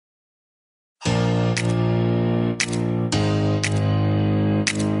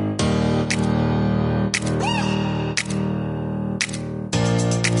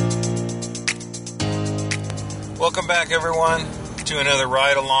Welcome back, everyone, to another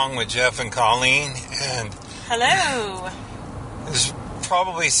ride along with Jeff and Colleen. And hello. This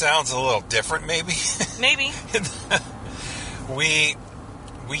probably sounds a little different, maybe. Maybe. We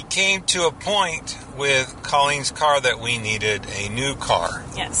came to a point with Colleen's car that we needed a new car.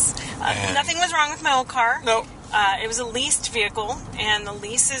 Yes. Nothing was wrong with my old car. Nope. It was a leased vehicle, and the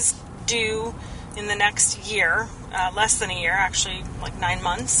lease is due in the next year, less than a year, actually, like 9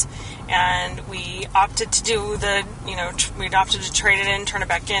 months. And we opted to do we opted to trade it in, turn it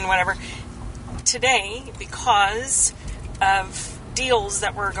back in, whatever, today because of deals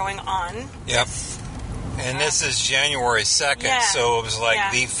that were going on. Yep. And this is January 2nd, so it was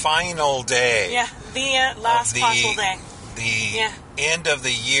like the final day. Yeah, the last possible day. The end of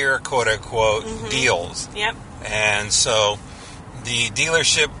the year, quote-unquote, deals. Yep. And so the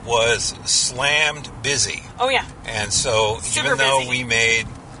dealership was slammed busy. Oh, yeah. And so Super even though busy. we made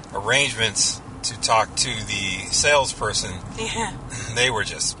arrangements to talk to the salesperson, they were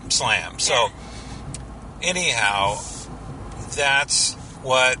just slammed. So anyhow, that's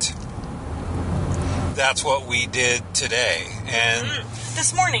what we did today. And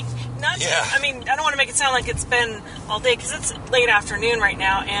this morning. I mean, I don't want to make it sound like it's been all day because it's late afternoon right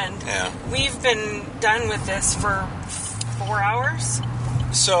now, and we've been done with this for 4 hours.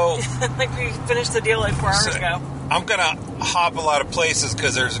 So, like we finished the deal like 4 hours ago. I'm going to hop a lot of places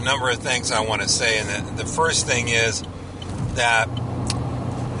because there's a number of things I want to say. And the first thing is that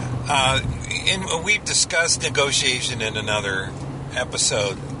we've discussed negotiation in another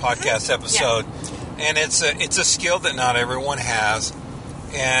podcast episode. Yeah. And it's a skill that not everyone has.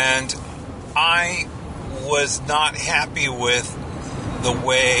 And I was not happy with the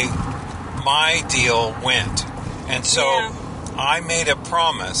way my deal went. And so I made a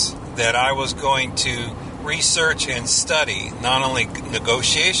promise that I was going to research and study not only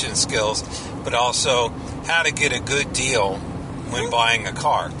negotiation skills, but also how to get a good deal when buying a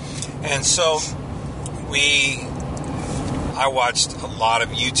car. And so I watched a lot of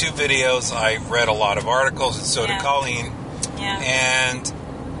YouTube videos. I read a lot of articles, and so did Colleen. Yeah. And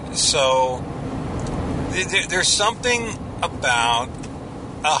so there's something about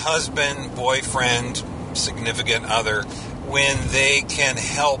a husband, boyfriend, significant other when they can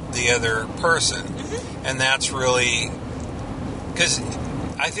help the other person. And that's really because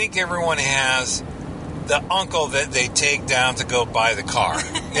I think everyone has the uncle that they take down to go buy the car.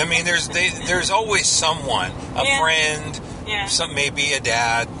 I mean, there's always someone, a friend, maybe a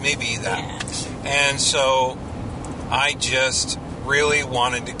dad, maybe that. And so I just really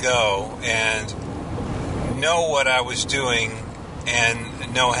wanted to go and know what I was doing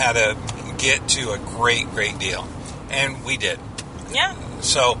and know how to get to a great deal. And we did. Yeah.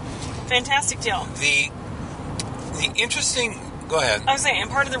 So fantastic deal. The interesting... Go ahead. I was saying,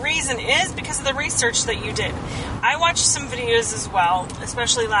 and part of the reason is because of the research that you did. I watched some videos as well,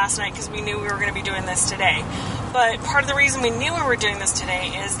 especially last night because we knew we were going to be doing this today. But part of the reason we knew we were doing this today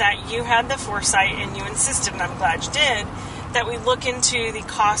is that you had the foresight and you insisted, and I'm glad you did, that we look into the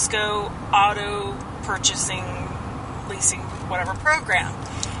Costco auto purchasing, leasing, whatever program.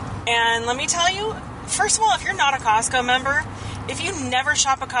 And let me tell you, first of all, if you're not a Costco member, if you never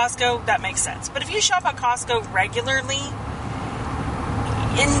shop at Costco, that makes sense. But if you shop at Costco regularly,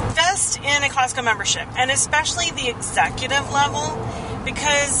 invest in a Costco membership, and especially the executive level,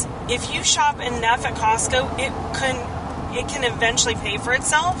 because if you shop enough at Costco, it can eventually pay for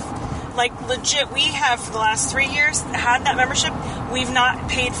itself. Like, legit, we have, for the last 3 years, had that membership. We've not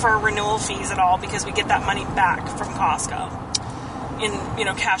paid for our renewal fees at all because we get that money back from Costco in,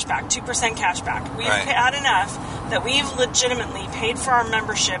 cash back, 2% cash back. We've had enough that we've legitimately paid for our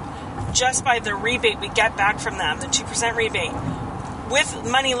membership just by the rebate we get back from them, the 2% rebate, with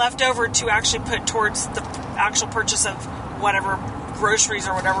money left over to actually put towards the actual purchase of whatever groceries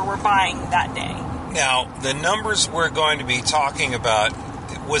or whatever we're buying that day. Now, the numbers we're going to be talking about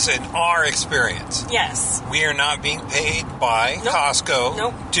was in our experience. Yes. We are not being paid by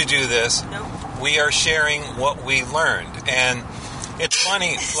Costco to do this. Nope. We are sharing what we learned. And it's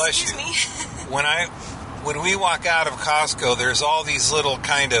funny, Excuse me. when we walk out of Costco, there's all these little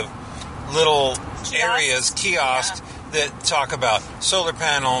kiosks that talk about solar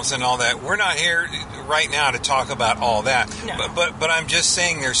panels and all that. We're not here right now to talk about all that. No. But I'm just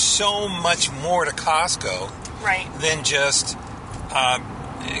saying there's so much more to Costco than just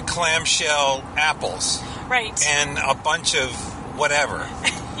clamshell apples. Right. And a bunch of whatever.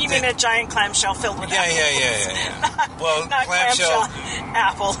 You mean a giant clamshell filled with apples? Yeah. Well, not clamshell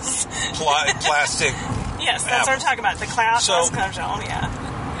apples. Plastic. Yes, that's what I'm talking about. The clamshell,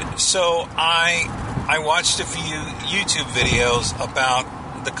 So I watched a few YouTube videos about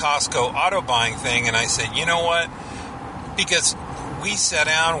the Costco auto buying thing, and I said, you know what? Because we sat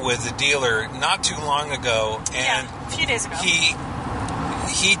down with the dealer not too long ago, and a few days ago.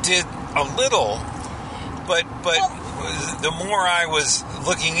 He did a little, but the more I was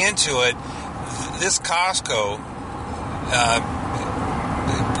looking into it, this Costco,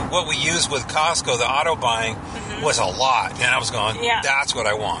 what we use with Costco, the auto buying, was a lot, and I was going, that's what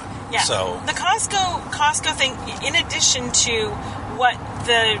I want. Yeah. So the Costco thing, in addition to what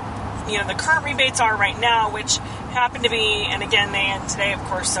the current rebates are right now, which happen to be, and again, they end today, of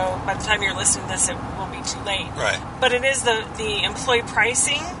course, so by the time you're listening to this, it will be too late. Right. But it is the employee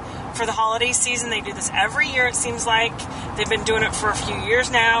pricing for the holiday season. They do this every year, it seems like. They've been doing it for a few years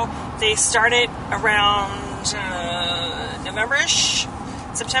now. They started around November-ish,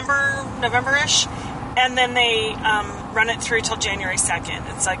 September, November-ish, and then they run it through till January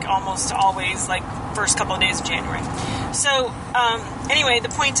 2nd. It's like almost always like first couple of days of January. So anyway, the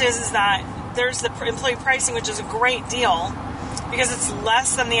point is that there's the employee pricing, which is a great deal because it's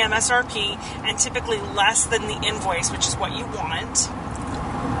less than the MSRP and typically less than the invoice, which is what you want.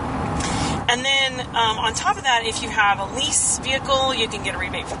 And then on top of that, if you have a lease vehicle, you can get a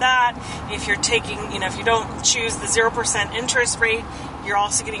rebate for that. If you're taking, if you don't choose the 0% interest rate, you're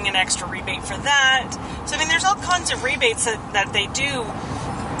also getting an extra rebate for that. So, there's all kinds of rebates that they do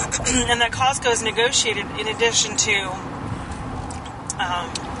and that Costco has negotiated in addition to,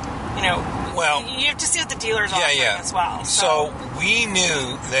 well, you have to see what the dealers are offering as well. So we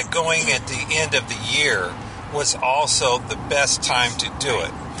knew that going at the end of the year was also the best time to do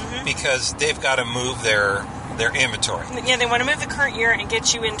it because they've got to move their inventory. Yeah, they want to move the current year and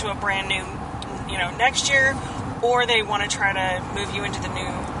get you into a brand new, next year, or they want to try to move you into the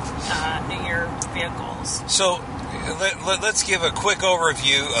new year vehicles. So let's give a quick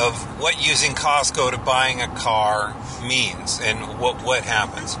overview of what using Costco to buying a car means and what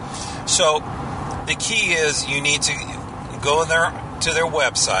happens. So the key is you need to go there to their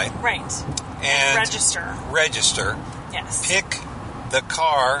website. Right. And register. Yes. Pick the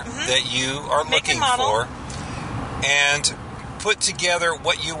car that you are looking for and put together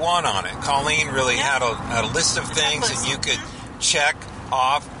what you want on it. Colleen really had a list of things, and you could check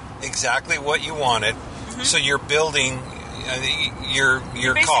off exactly what you wanted. So you're building your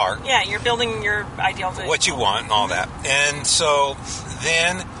car. Yeah, you're building your ideal vehicle. What you want and all that. And so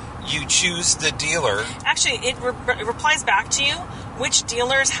then you choose the dealer. Actually, it replies back to you which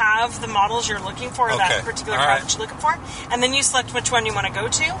dealers have the models you're looking for, or that particular car that you're looking for, and then you select which one you want to go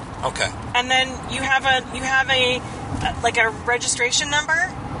to. Okay. And then you have a registration number,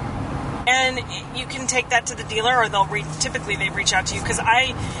 and you can take that to the dealer, or typically they reach out to you, because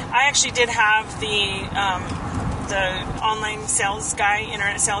I actually did have the online sales guy,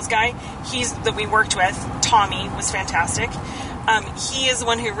 internet sales guy. That we worked with. Tommy was fantastic. He is the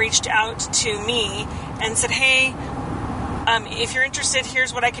one who reached out to me and said, "Hey, if you're interested,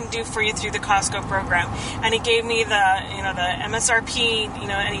 here's what I can do for you through the Costco program." And he gave me the MSRP,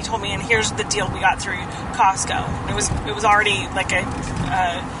 and he told me, and here's the deal we got through Costco. It was already like a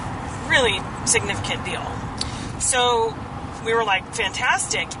really significant deal. So we were like,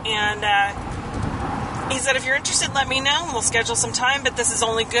 fantastic. And he said, if you're interested, let me know. We'll schedule some time, but this is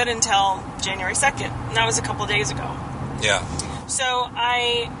only good until January 2nd. And that was a couple of days ago. Yeah. So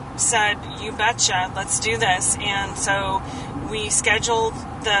I said, you betcha, let's do this. And so we scheduled,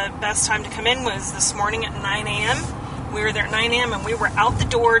 the best time to come in was this morning at 9 a.m. We were there at 9 a.m. and we were out the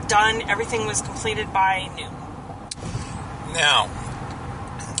door, done. Everything was completed by noon. Now.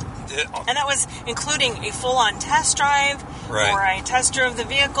 And that was including a full-on test drive, or I test drove the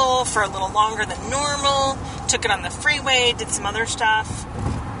vehicle for a little longer than normal, took it on the freeway, did some other stuff.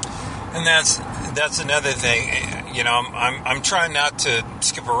 And that's another thing. I'm trying not to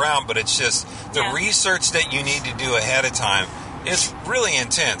skip around, but it's just the research that you need to do ahead of time is really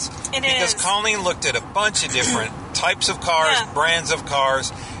intense. Because Colleen looked at a bunch of different types of cars, brands of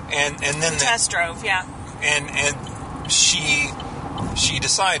cars, and then test drove, and she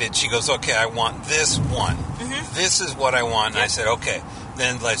decided. She goes, okay, I want this one. This is what I want. And I said, okay,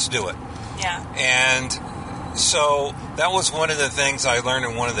 then let's do it. Yeah. And so that was one of the things I learned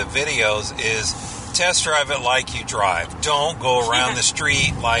in one of the videos is test drive it like you drive. Don't go around the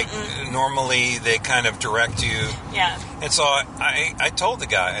street like normally they kind of direct you. Yeah. And so I told the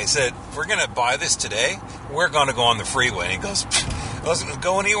guy, I said, we're going to buy this today. We're going to go on the freeway. And he goes,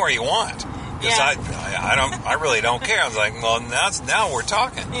 go anywhere you want. Because I really don't care. I was like, well, now we're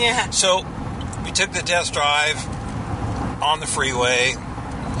talking. Yeah. So we took the test drive on the freeway.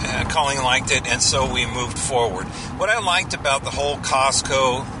 Colleen liked it, and so we moved forward. What I liked about the whole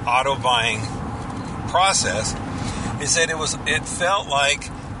Costco auto buying process is that it felt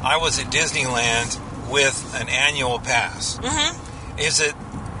like I was at Disneyland with an annual pass. Mm-hmm.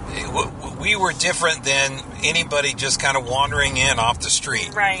 We were different than anybody just kind of wandering in off the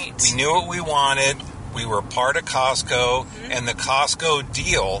street. Right. We knew what we wanted. We were part of Costco, and the Costco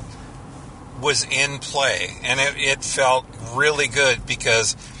deal was in play, and it felt really good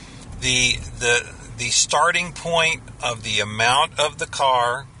because the starting point of the amount of the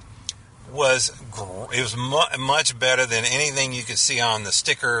car was much better than anything you could see on the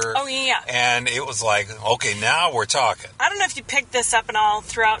sticker. Oh, yeah. And it was like, okay, now we're talking. I don't know if you picked this up, and I'll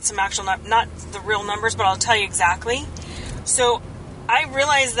throw out some actual, not the real numbers, but I'll tell you exactly. So I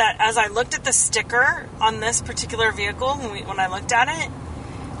realized that as I looked at the sticker on this particular vehicle, when I looked at it,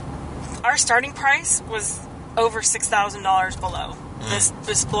 our starting price was over $6,000 below. This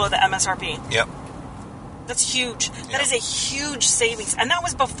below the MSRP. Yep. That's huge. That is a huge savings. And that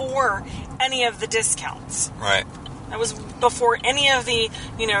was before any of the discounts. Right. That was before any of the,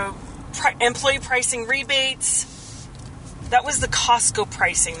 employee pricing rebates. That was the Costco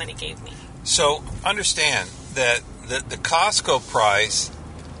pricing that he gave me. So understand that the Costco price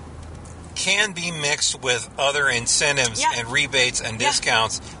can be mixed with other incentives and rebates and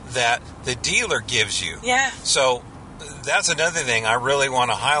discounts that the dealer gives you. Yeah. So that's another thing I really want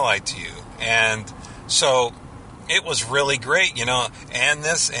to highlight to you. And so it was really great, and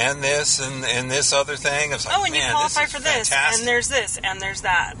this and this other thing. It's like, and you qualify for this, fantastic. and there's this, and there's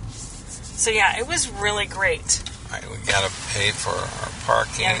that. So yeah, it was really great. All right, we got to pay for our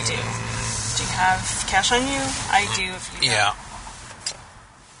parking. Yeah, we do. Do you have cash on you? I do. If you don't. Yeah.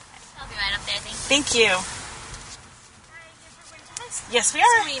 I'll be right up there, Thank you. Yes, we are.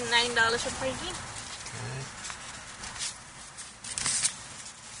 It's only $9 for parking.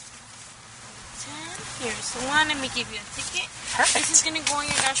 Here's the one. Let me give you a ticket. Perfect. This is going to go on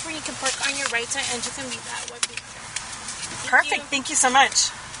your dashboard. You can park on your right side, and you can leave that way. Perfect. Thank you so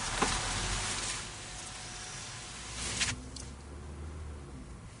much.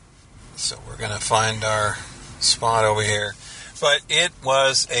 So we're going to find our spot over here. But it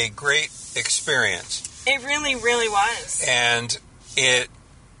was a great experience. It really, really was. And it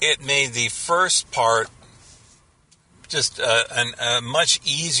made the first part just a much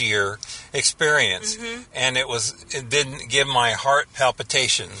easier experience, and it didn't give my heart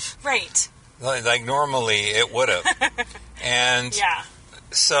palpitations, right? Like normally it would have. And yeah.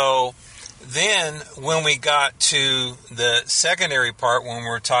 So then when we got to the secondary part, when we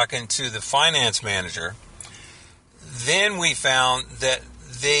were talking to the finance manager, then we found that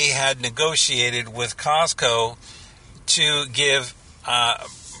they had negotiated with Costco to give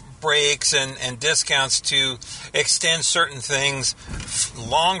breaks and discounts to extend certain things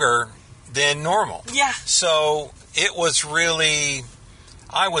longer than normal. Yeah. So it was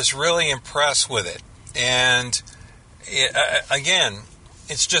I was really impressed with it. And again,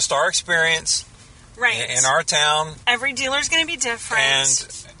 it's just our experience, right, in our town. Every dealer's going to be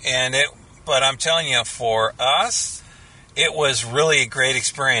different. But I'm telling you, for us, it was really a great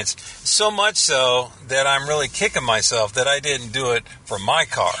experience. So much so that I'm really kicking myself that I didn't do it for my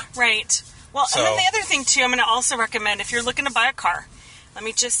car. Right. Well, and then the other thing, too, I'm going to also recommend, if you're looking to buy a car, let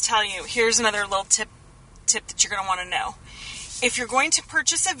me just tell you, here's another little tip that you're going to want to know. If you're going to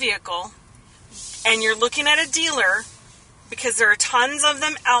purchase a vehicle and you're looking at a dealer, because there are tons of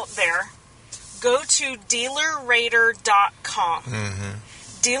them out there, go to DealerRater.com.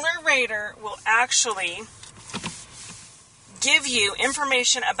 DealerRater will actually give you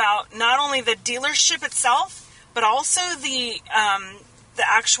information about not only the dealership itself, but also the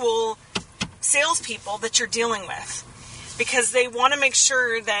actual salespeople that you're dealing with, because they want to make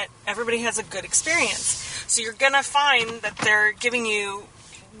sure that everybody has a good experience. So you're going to find that they're giving you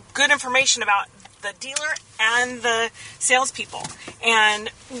good information about the dealer and the salespeople. And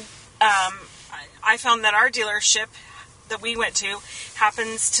I found that our dealership that we went to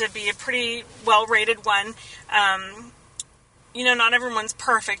happens to be a pretty well-rated one. Not everyone's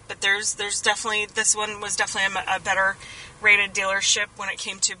perfect, but there's definitely, this one was definitely a better rated dealership when it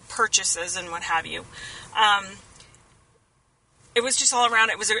came to purchases and what have you. It was just all around,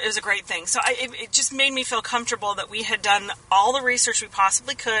 it was a great thing. So it just made me feel comfortable that we had done all the research we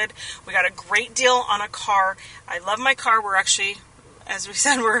possibly could. We got a great deal on a car. I love my car. We're actually, as we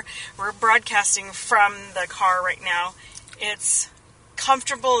said, we're broadcasting from the car right now. It's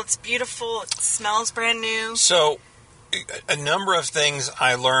comfortable, it's beautiful, it smells brand new. So a number of things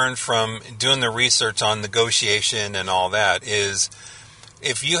I learned from doing the research on negotiation and all that is,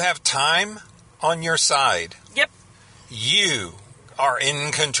 if you have time on your side, yep, you are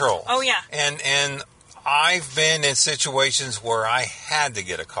in control. Oh yeah. And I've been in situations where I had to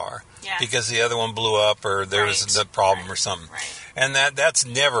get a car because the other one blew up or there was the problem or something. Right. and that's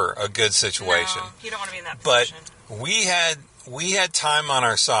never a good situation. No, you don't want to be in that But position. we had time on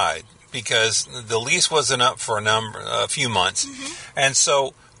our side because the lease wasn't up for a few months, and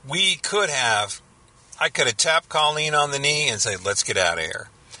so I could have tapped Colleen on the knee and said, "Let's get out of here."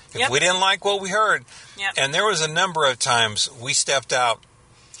 If we didn't like what we heard, and there was a number of times we stepped out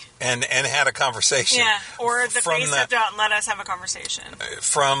and had a conversation. Yeah, or they stepped out and let us have a conversation.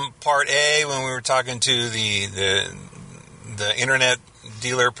 From part A, when we were talking to the internet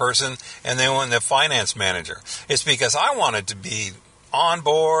dealer person, and then when the finance manager. It's because I wanted to be on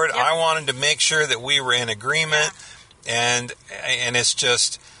board. Yep. I wanted to make sure that we were in agreement, and it's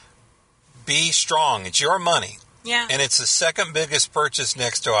just be strong. It's your money. Yeah. And it's the second biggest purchase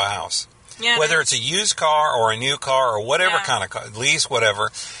next to a house. Yeah, Whether it's a used car or a new car or whatever kind of car, lease,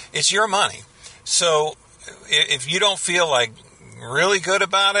 whatever, it's your money. So if you don't feel like really good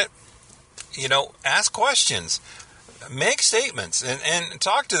about it, ask questions, make statements, and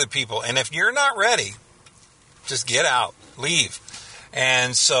talk to the people. And if you're not ready, just get out, leave.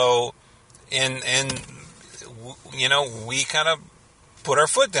 And so, we kind of put our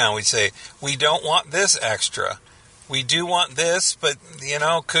foot down. We say, we don't want this extra. We do want this, but,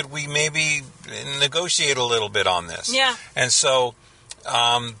 could we maybe negotiate a little bit on this? Yeah. And so,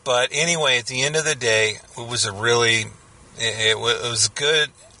 but anyway, at the end of the day, it was it was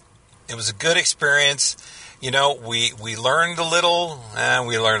good. It was a good experience. We learned a little, and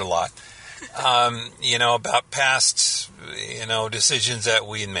we learned a lot, about past, decisions that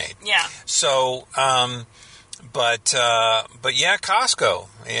we had made. Yeah. So, but yeah, Costco.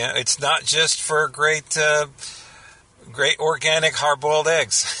 Yeah, it's not just for great organic hard-boiled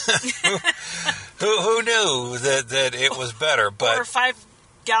eggs. who knew that it was better? But or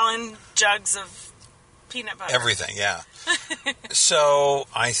 5-gallon jugs of peanut butter. Everything, yeah. So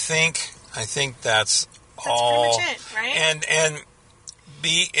I think that's all. Pretty much it, right?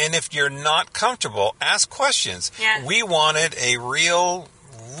 And if you're not comfortable, ask questions. Yeah. We wanted a real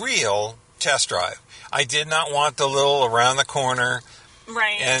test drive. I did not want the little around the corner.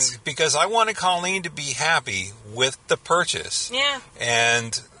 Right. And because I wanted Colleen to be happy with the purchase. Yeah.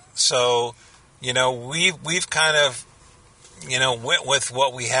 And so, we've kind of, went with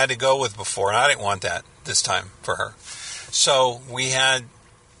what we had to go with before, and I didn't want that this time for her. So we had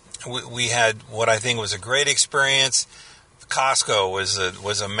what I think was a great experience. Costco was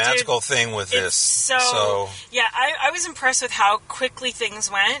a magical thing with this. So yeah, I was impressed with how quickly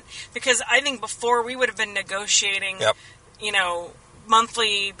things went, because I think before we would have been negotiating,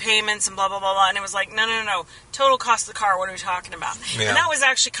 monthly payments and blah, blah, blah, blah. And it was like, no. Total cost of the car, what are we talking about? Yeah. And that was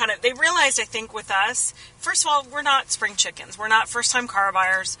actually they realized, I think, with us, first of all, we're not spring chickens. We're not first-time car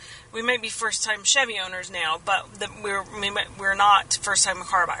buyers. We might be first-time Chevy owners now, but we're not first-time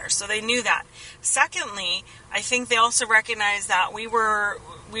car buyers. So they knew that. Secondly, I think they also recognized that we were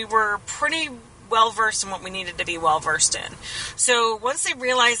pretty well-versed in what we needed to be well-versed in. So once they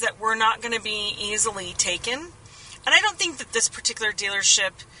realized that we're not going to be easily taken, and I don't think that this particular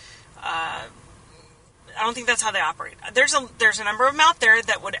dealership, I don't think that's how they operate. There's a number of them out there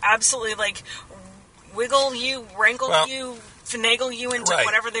that would absolutely wiggle you, wrangle you, finagle you into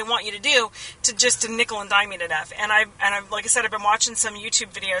whatever they want you to do to nickel and dime you to death. And I've like I said, I've been watching some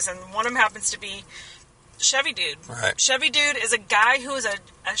YouTube videos, and one of them happens to be Chevy Dude. Right. Chevy Dude is a guy who is a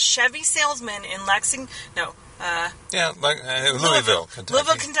Chevy salesman in Louisville, Kentucky.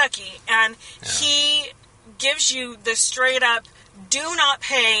 Louisville, Kentucky, and he gives you the straight up, do not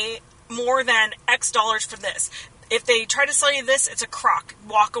pay more than X dollars for this. If they try to sell you this, it's a crock.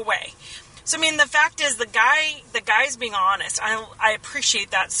 Walk away. So, I mean, the fact is, the guy's being honest. I appreciate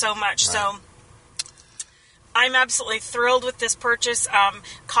that so much. Right. So, I'm absolutely thrilled with this purchase.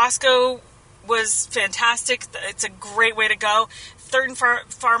 Costco was fantastic. It's a great way to go. Third and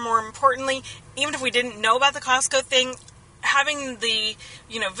far more importantly, even if we didn't know about the Costco thing, having the,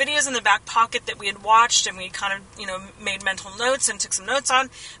 videos in the back pocket that we had watched and we kind of, made mental notes and took some notes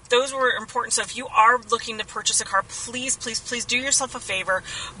on, those were important. So if you are looking to purchase a car, please, please, please do yourself a favor.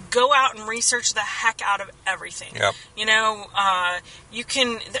 Go out and research the heck out of everything. Yep. You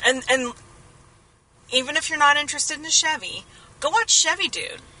can, and even if you're not interested in a Chevy, go watch Chevy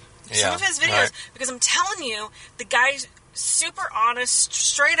Dude. Some of his videos, right. Because I'm telling you, the guy's super honest,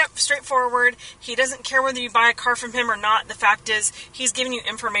 straight up, straightforward. He doesn't care whether you buy a car from him or not. The fact is, he's giving you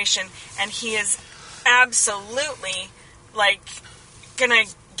information, and he is absolutely, gonna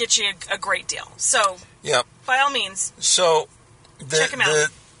get you a great deal. So, yep. By all means, check him out.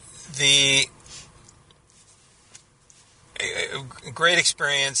 The great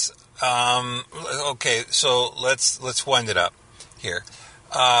experience. Okay, so let's wind it up here.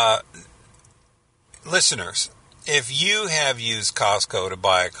 Listeners, if you have used Costco to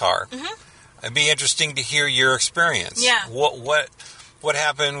buy a car, it'd be interesting to hear your experience. Yeah. What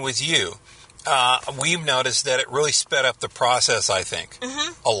happened with you? We've noticed that it really sped up the process, I think,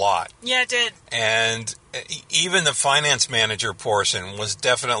 a lot. Yeah, it did. And even the finance manager portion was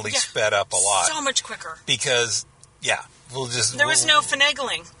definitely sped up a lot. So much quicker. Because, there was no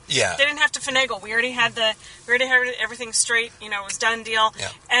finagling. Yeah. They didn't have to finagle. We already had everything straight. It was done deal.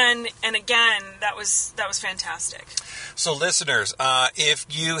 Yeah. And again, that was fantastic. So, listeners, if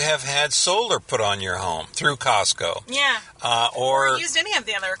you have had solar put on your home through Costco, or used any of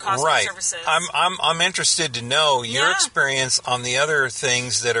the other Costco services, I'm interested to know your experience on the other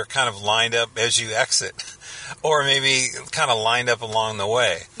things that are kind of lined up as you exit, or maybe kind of lined up along the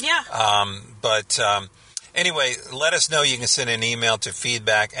way. Yeah. Anyway, let us know. You can send an email to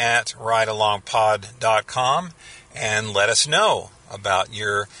feedback@ridealongpod.com and let us know about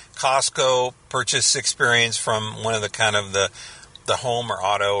your Costco purchase experience from one of the kind of the home or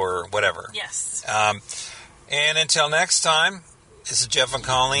auto or whatever. Yes. And until next time, this is Jeff and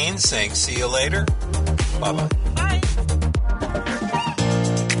Colleen saying see you later. Bye-bye.